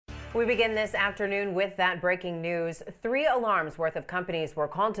We begin this afternoon with that breaking news. 3 alarms worth of companies were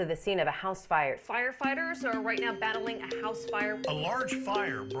called to the scene of a house fire. Firefighters are right now battling a house fire. A large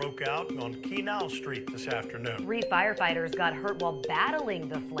fire broke out on Kenau Street this afternoon. 3 firefighters got hurt while battling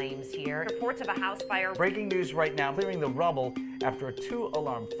the flames here. Reports of a house fire. Breaking news right now, clearing the rubble after a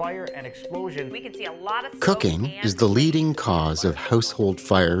 2-alarm fire and explosion. We can see a lot of Cooking is the leading cause of household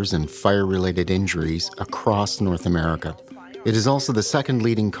fires and fire-related injuries across North America. It is also the second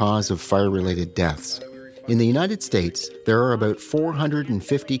leading cause of fire-related deaths. In the United States, there are about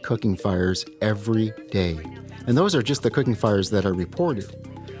 450 cooking fires every day. And those are just the cooking fires that are reported.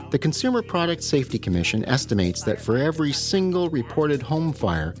 The Consumer Product Safety Commission estimates that for every single reported home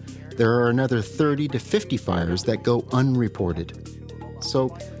fire, there are another 30 to 50 fires that go unreported.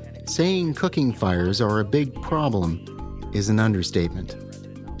 So, saying cooking fires are a big problem is an understatement.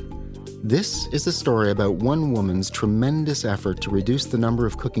 This is a story about one woman's tremendous effort to reduce the number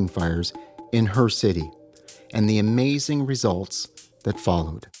of cooking fires in her city and the amazing results that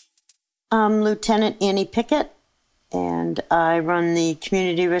followed. I'm Lieutenant Annie Pickett, and I run the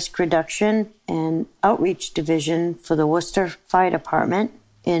Community Risk Reduction and Outreach Division for the Worcester Fire Department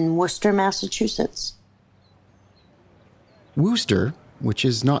in Worcester, Massachusetts. Worcester, which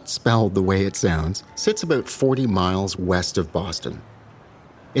is not spelled the way it sounds, sits about 40 miles west of Boston.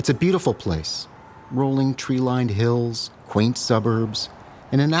 It's a beautiful place, rolling tree-lined hills, quaint suburbs,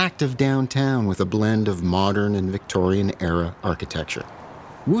 and an active downtown with a blend of modern and Victorian-era architecture.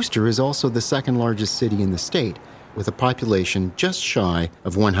 Worcester is also the second largest city in the state, with a population just shy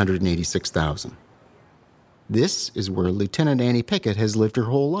of 186,000. This is where Lieutenant Annie Pickett has lived her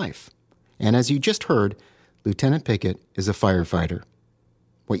whole life. And as you just heard, Lieutenant Pickett is a firefighter.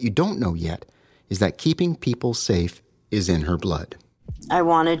 What you don't know yet is that keeping people safe is in her blood. I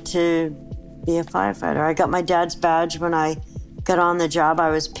wanted to be a firefighter. I got my dad's badge when I got on the job. I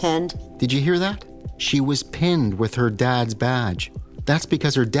was pinned. Did you hear that? She was pinned with her dad's badge. That's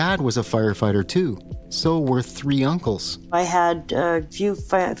because her dad was a firefighter too. So were 3 uncles. I had a few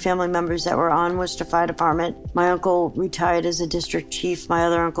family members that were on Worcester Fire Department. My uncle retired as a district chief. My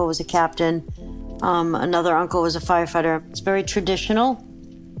other uncle was a captain. Another uncle was a firefighter. It's very traditional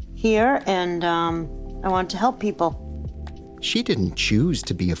here, and I wanted to help people. She didn't choose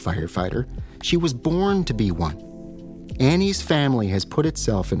to be a firefighter. She was born to be one. Annie's family has put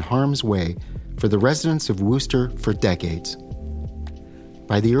itself in harm's way for the residents of Worcester for decades.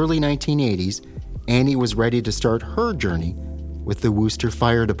 By the early 1980s, Annie was ready to start her journey with the Worcester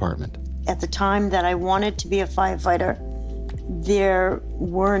Fire Department. At the time that I wanted to be a firefighter, there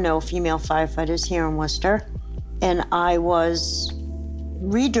were no female firefighters here in Worcester, and I was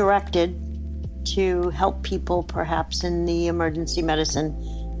redirected to help people perhaps in the emergency medicine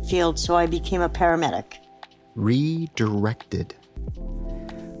field, so I became a paramedic. Redirected.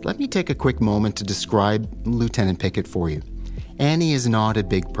 Let me take a quick moment to describe Lieutenant Pickett for you. Annie is not a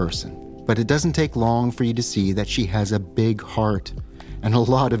big person, but it doesn't take long for you to see that she has a big heart and a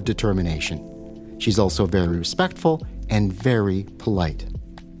lot of determination. She's also very respectful and very polite.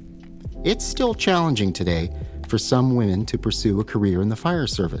 It's still challenging today for some women to pursue a career in the fire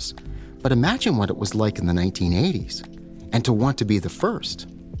service. But imagine what it was like in the 1980s, and to want to be the first.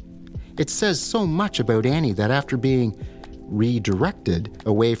 It says so much about Annie that after being redirected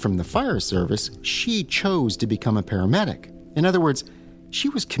away from the fire service, she chose to become a paramedic. In other words, she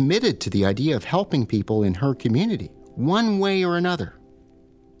was committed to the idea of helping people in her community, one way or another.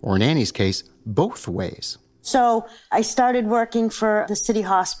 Or in Annie's case, both ways. So I started working for the City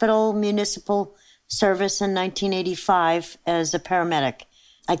Hospital Municipal Service in 1985 as a paramedic.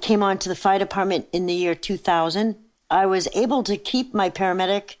 I came on to the fire department in the year 2000. I was able to keep my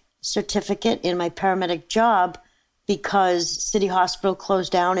paramedic certificate in my paramedic job because City Hospital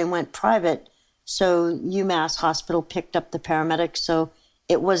closed down and went private. So UMass Hospital picked up the paramedic, so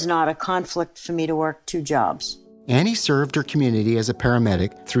it was not a conflict for me to work 2 jobs. Annie served her community as a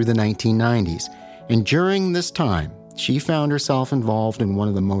paramedic through the 1990s, and during this time, she found herself involved in one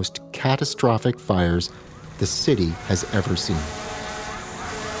of the most catastrophic fires the city has ever seen.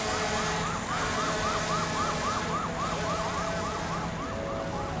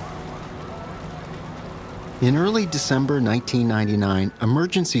 In early December 1999,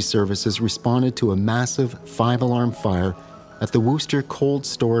 emergency services responded to a massive 5-alarm fire at the Worcester Cold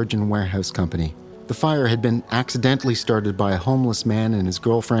Storage and Warehouse Company. The fire had been accidentally started by a homeless man and his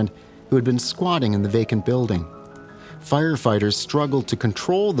girlfriend who had been squatting in the vacant building. Firefighters struggled to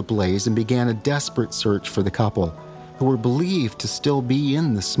control the blaze and began a desperate search for the couple, who were believed to still be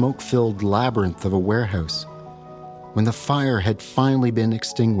in the smoke-filled labyrinth of a warehouse. When the fire had finally been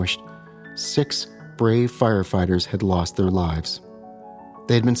extinguished, 6 brave firefighters had lost their lives.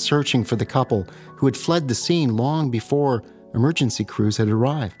 They had been searching for the couple who had fled the scene long before emergency crews had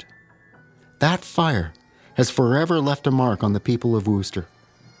arrived. That fire has forever left a mark on the people of Worcester,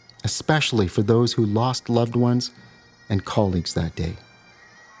 especially for those who lost loved ones and colleagues that day.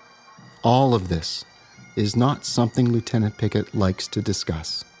 All of this is not something Lieutenant Pickett likes to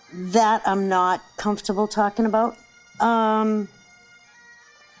discuss. That I'm not comfortable talking about.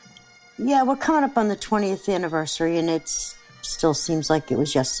 Yeah, we're coming up on the 20th anniversary, and it still seems like it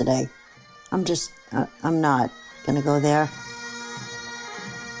was yesterday. I'm not going to go there.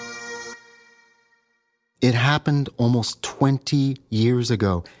 It happened almost 20 years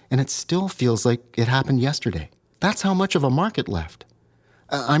ago, and it still feels like it happened yesterday. That's how much of a mark it left.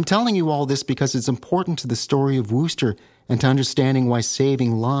 I'm telling you all this because it's important to the story of Worcester and to understanding why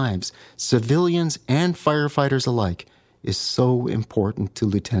saving lives, civilians and firefighters alike, is so important to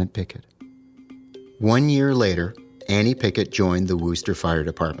Lieutenant Pickett. 1 year later, Annie Pickett joined the Worcester Fire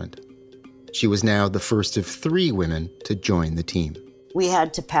Department. She was now the first of 3 women to join the team. We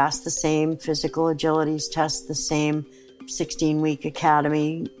had to pass the same physical agilities test, the same 16-week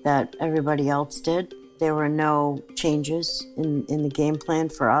academy that everybody else did. There were no changes in the game plan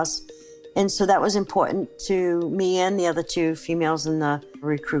for us. And so that was important to me and the other 2 females in the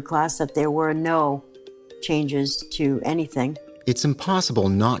recruit class, that there were no changes to anything. It's impossible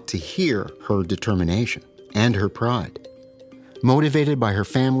not to hear her determination and her pride. Motivated by her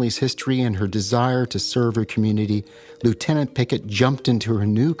family's history and her desire to serve her community, Lieutenant Pickett jumped into her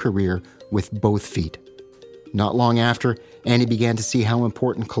new career with both feet. Not long after, Annie began to see how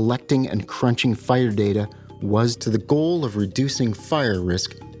important collecting and crunching fire data was to the goal of reducing fire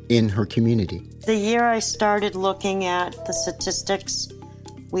risk in her community. The year I started looking at the statistics,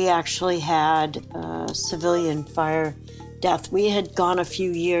 we actually had a civilian fire death. We had gone a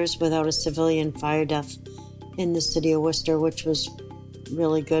few years without a civilian fire death in the city of Worcester, which was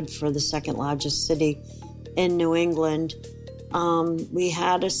really good for the second largest city in New England. We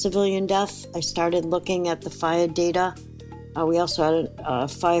had a civilian death. I started looking at the fire data. We also had a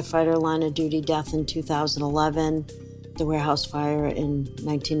firefighter line of duty death in 2011, the warehouse fire in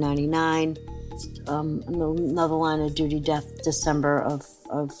 1999, another line of duty death December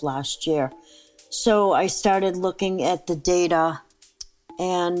of last year. So I started looking at the data,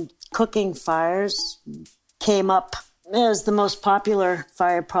 and cooking fires came up as the most popular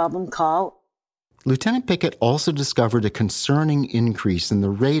fire problem call. Lieutenant Pickett also discovered a concerning increase in the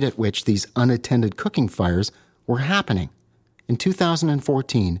rate at which these unattended cooking fires were happening. In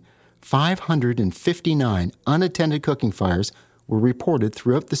 2014, 559 unattended cooking fires were reported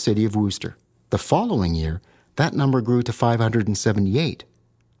throughout the city of Worcester. The following year, that number grew to 578.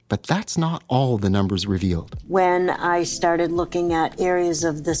 But that's not all the numbers revealed. When I started looking at areas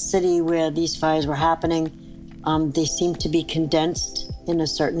of the city where these fires were happening, they seemed to be condensed in a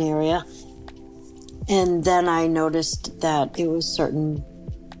certain area. And then I noticed that it was certain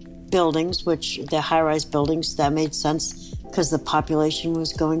buildings, which they're high-rise buildings. That made sense because the population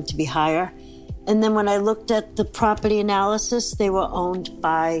was going to be higher. And then when I looked at the property analysis, they were owned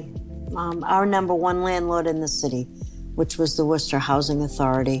by our number 1 landlord in the city, which was the Worcester Housing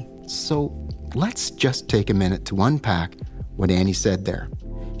Authority. So let's just take a minute to unpack what Annie said there.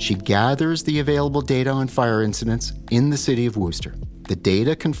 She gathers the available data on fire incidents in the city of Worcester. The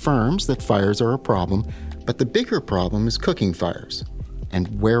data confirms that fires are a problem, but the bigger problem is cooking fires. And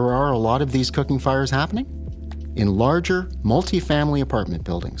where are a lot of these cooking fires happening? In larger, multi-family apartment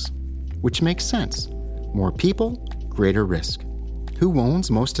buildings, which makes sense. More people, greater risk. Who owns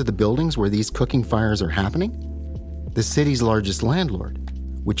most of the buildings where these cooking fires are happening? The city's largest landlord,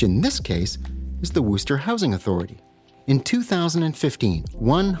 which in this case is the Worcester Housing Authority. In 2015,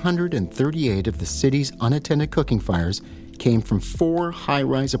 138 of the city's unattended cooking fires came from 4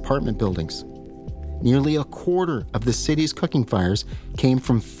 high-rise apartment buildings. Nearly a quarter of the city's cooking fires came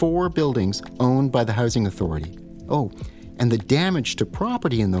from 4 buildings owned by the Housing Authority. Oh, and the damage to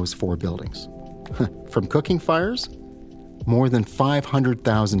property in those 4 buildings. From cooking fires? More than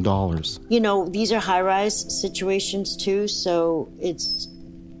 $500,000. You know, these are high-rise situations too, so it's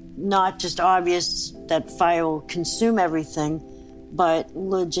not just obvious that fire will consume everything, but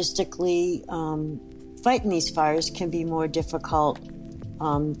logistically, fighting these fires can be more difficult,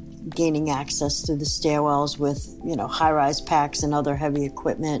 gaining access through the stairwells with, high-rise packs and other heavy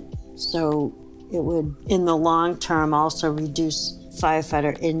equipment. So it would, in the long term, also reduce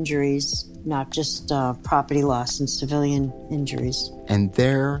firefighter injuries, not just property loss and civilian injuries. And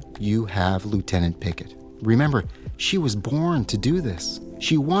there you have Lieutenant Pickett. Remember, she was born to do this.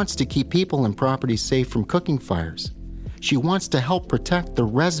 She wants to keep people and property safe from cooking fires. She wants to help protect the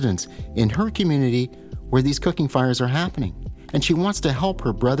residents in her community where these cooking fires are happening. And she wants to help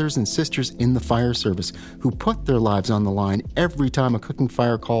her brothers and sisters in the fire service who put their lives on the line every time a cooking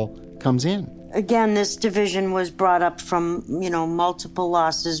fire call comes in. Again, this division was brought up from, multiple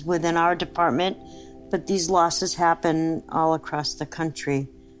losses within our department, but these losses happen all across the country.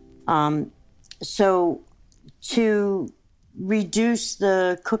 So to reduce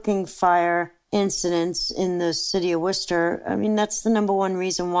the cooking fire incidents in the city of Worcester, that's the number one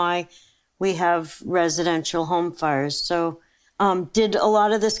reason why we have residential home fires. So did a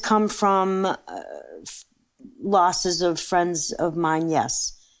lot of this come from losses of friends of mine?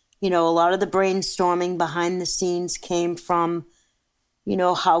 Yes. A lot of the brainstorming behind the scenes came from,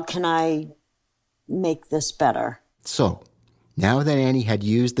 how can I make this better? So, now that Annie had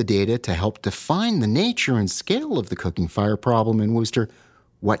used the data to help define the nature and scale of the cooking fire problem in Worcester,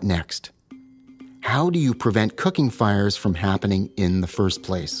 what next? How do you prevent cooking fires from happening in the first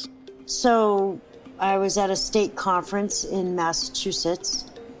place? So, I was at a state conference in Massachusetts,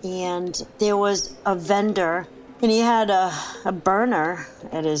 and there was a vendor, and he had a burner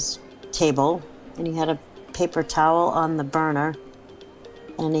at his table, and he had a paper towel on the burner,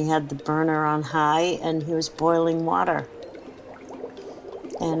 and he had the burner on high, and he was boiling water.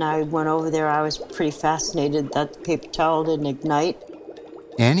 And I went over there. I was pretty fascinated that the paper towel didn't ignite.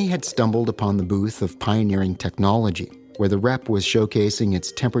 Annie had stumbled upon the booth of Pioneering Technology, where the rep was showcasing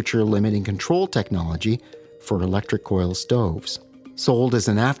its temperature limiting control technology for electric coil stoves. Sold as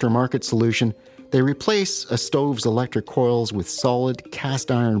an aftermarket solution, they replace a stove's electric coils with solid cast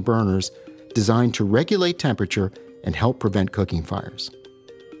iron burners designed to regulate temperature and help prevent cooking fires.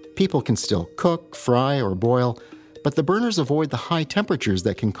 People can still cook, fry, or boil, but the burners avoid the high temperatures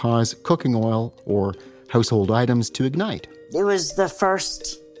that can cause cooking oil or household items to ignite. It was the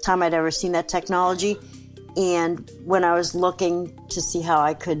first time I'd ever seen that technology, and when I was looking to see how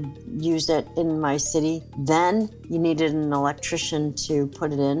I could use it in my city, then you needed an electrician to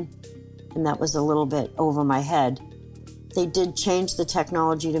put it in, and that was a little bit over my head. They did change the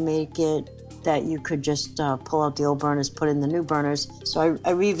technology to make it that you could just pull out the old burners, put in the new burners. So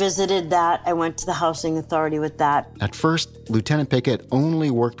I revisited that. I went to the Housing Authority with that. At first, Lieutenant Pickett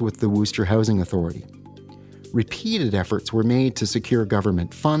only worked with the Worcester Housing Authority. Repeated efforts were made to secure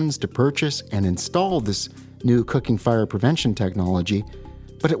government funds to purchase and install this new cooking fire prevention technology,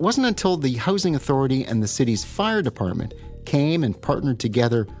 but it wasn't until the Housing Authority and the city's fire department came and partnered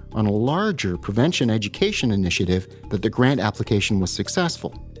together on a larger prevention education initiative that the grant application was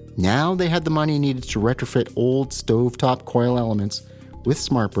successful. Now they had the money needed to retrofit old stovetop coil elements with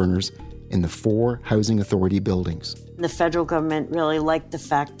smart burners in the 4 Housing Authority buildings. The federal government really liked the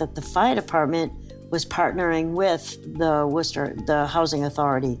fact that the fire department was partnering with the Housing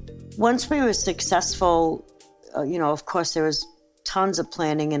Authority. Once we were successful, of course there was tons of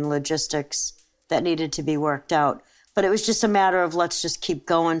planning and logistics that needed to be worked out. But it was just a matter of let's just keep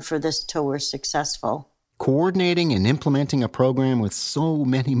going for this till we're successful. Coordinating and implementing a program with so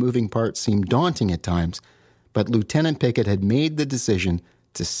many moving parts seemed daunting at times, but Lieutenant Pickett had made the decision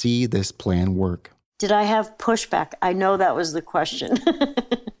to see this plan work. Did I have pushback? I know that was the question.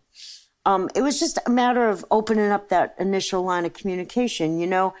 It was just a matter of opening up that initial line of communication.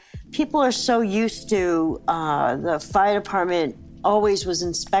 People are so used to the fire department always was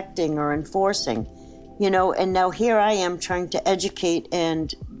inspecting or enforcing, and now here I am trying to educate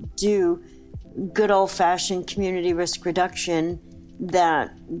and do good old-fashioned community risk reduction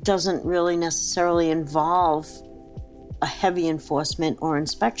that doesn't really necessarily involve a heavy enforcement or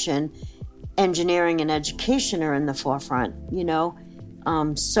inspection. Engineering and education are in the forefront,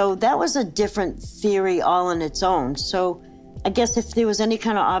 So that was a different theory all on its own. So I guess if there was any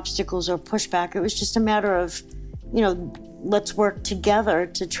kind of obstacles or pushback, it was just a matter of, let's work together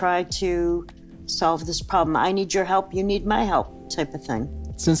to try to solve this problem. I need your help, you need my help type of thing.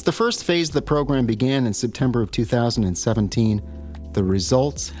 Since the first phase of the program began in September of 2017, the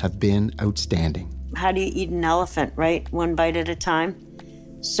results have been outstanding. How do you eat an elephant, right? One bite at a time.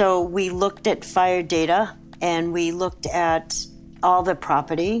 So we looked at fire data and we looked at all the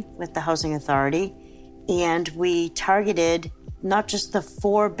property with the Housing Authority, and we targeted not just the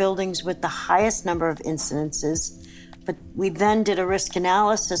 4 buildings with the highest number of incidences, but we then did a risk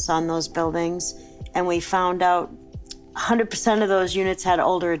analysis on those buildings, and we found out 100% of those units had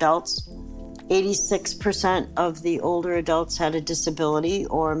older adults. 86% of the older adults had a disability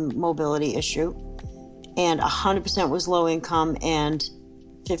or mobility issue, and 100% was low income, and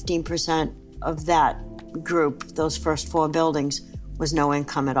 15% of that group, those first 4 buildings, was no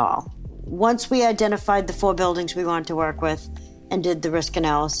income at all. Once we identified the 4 buildings we wanted to work with and did the risk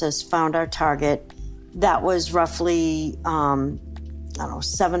analysis, found our target, that was roughly,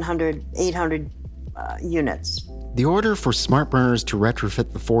 700, 800 units. The order for smart burners to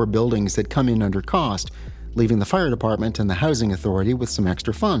retrofit the 4 buildings had come in under cost, leaving the fire department and the housing authority with some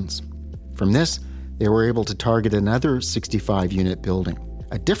extra funds. From this, they were able to target another 65-unit building,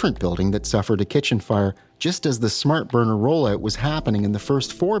 a different building that suffered a kitchen fire just as the smart burner rollout was happening in the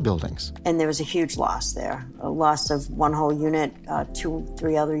first 4 buildings. And there was a huge loss there, a loss of 1 whole unit,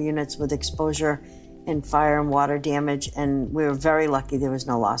 2-3 other units with exposure and fire and water damage, and we were very lucky there was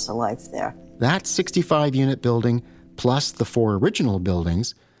no loss of life there. That 65-unit building, plus the 4 original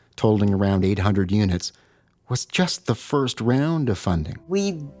buildings, totaling around 800 units, was just the first round of funding.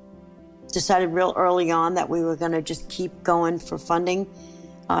 We decided real early on that we were going to just keep going for funding.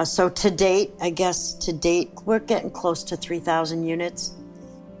 So to date, we're getting close to 3,000 units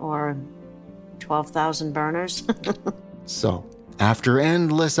or 12,000 burners. So, after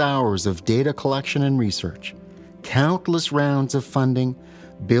endless hours of data collection and research, countless rounds of funding,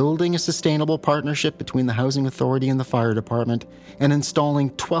 building a sustainable partnership between the Housing Authority and the Fire Department, and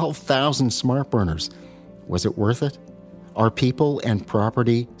installing 12,000 smart burners, was it worth it? Are people and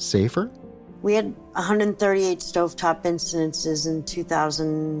property safer? We had 138 stovetop incidences in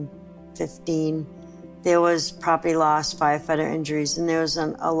 2015. There was property loss, firefighter injuries, and there was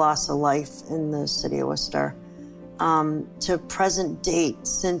a loss of life in the city of Worcester. To present date,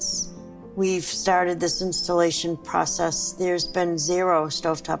 since we've started this installation process, there's been 0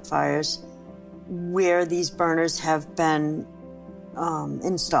 stovetop fires where these burners have been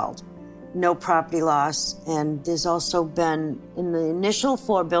installed. No property loss, and there's also been, in the initial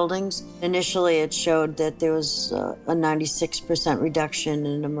 4 buildings, initially it showed that there was a 96% reduction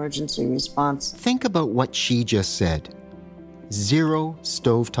in emergency response. Think about what she just said. 0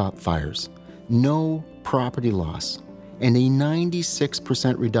 stovetop fires, no property loss, and a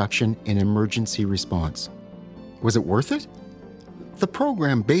 96% reduction in emergency response. Was it worth it? The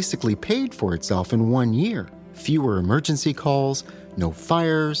program basically paid for itself in 1 year. Fewer emergency calls, no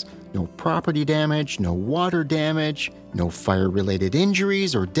fires, no property damage, no water damage, no fire-related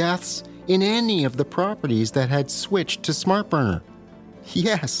injuries or deaths in any of the properties that had switched to smart burner.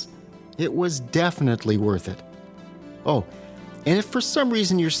 Yes, it was definitely worth it. Oh, and if for some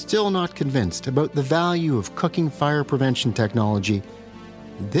reason you're still not convinced about the value of cooking fire prevention technology,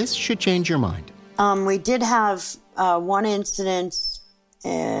 this should change your mind. We did have 1 incident,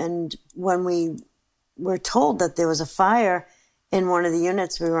 and when we were told that there was a fire in one of the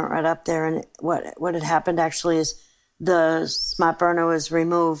units, we went right up there, and what had happened actually is the smart burner was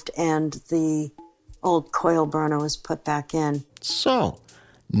removed and the old coil burner was put back in. So,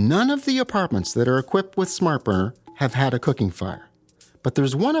 none of the apartments that are equipped with smart burner have had a cooking fire. But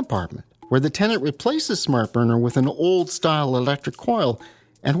there's one apartment where the tenant replaces smart burner with an old-style electric coil,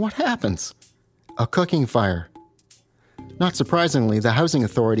 and what happens? A cooking fire. Not surprisingly, the Housing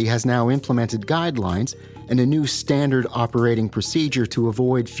Authority has now implemented guidelines and a new standard operating procedure to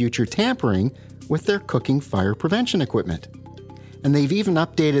avoid future tampering with their cooking fire prevention equipment. And they've even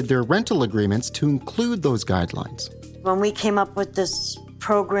updated their rental agreements to include those guidelines. When we came up with this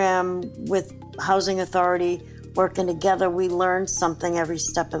program with Housing Authority working together, we learned something every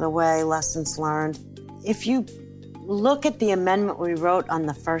step of the way, lessons learned. If you look at the amendment we wrote on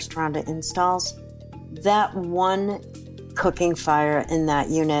the first round of installs, that one cooking fire in that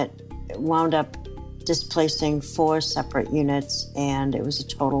unit wound up displacing 4 separate units, and it was a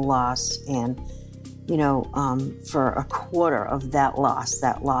total loss. And, for a quarter of that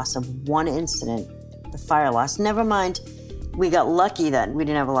loss of 1 incident, the fire loss, never mind, we got lucky that we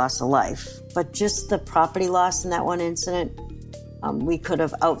didn't have a loss of life, but just the property loss in that 1 incident, we could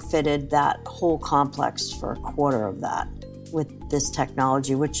have outfitted that whole complex for a quarter of that with this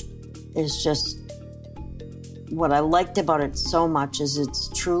technology, which is just, what I liked about it so much is it's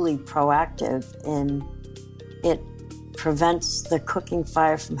truly proactive, and it prevents the cooking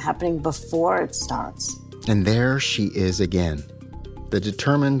fire from happening before it starts. And there she is again, the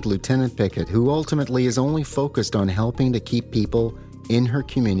determined Lieutenant Pickett, who ultimately is only focused on helping to keep people in her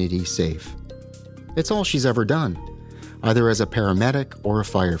community safe. It's all she's ever done, either as a paramedic or a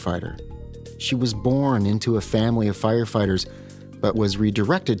firefighter. She was born into a family of firefighters, but was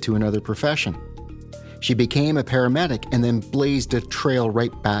redirected to another profession. She became a paramedic and then blazed a trail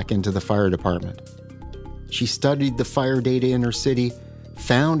right back into the fire department. She studied the fire data in her city,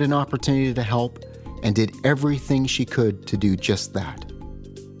 found an opportunity to help, and did everything she could to do just that.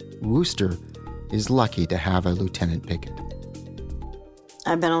 Worcester is lucky to have a Lieutenant Pickett.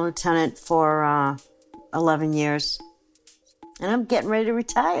 I've been a lieutenant for 11 years, and I'm getting ready to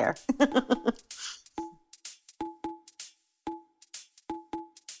retire.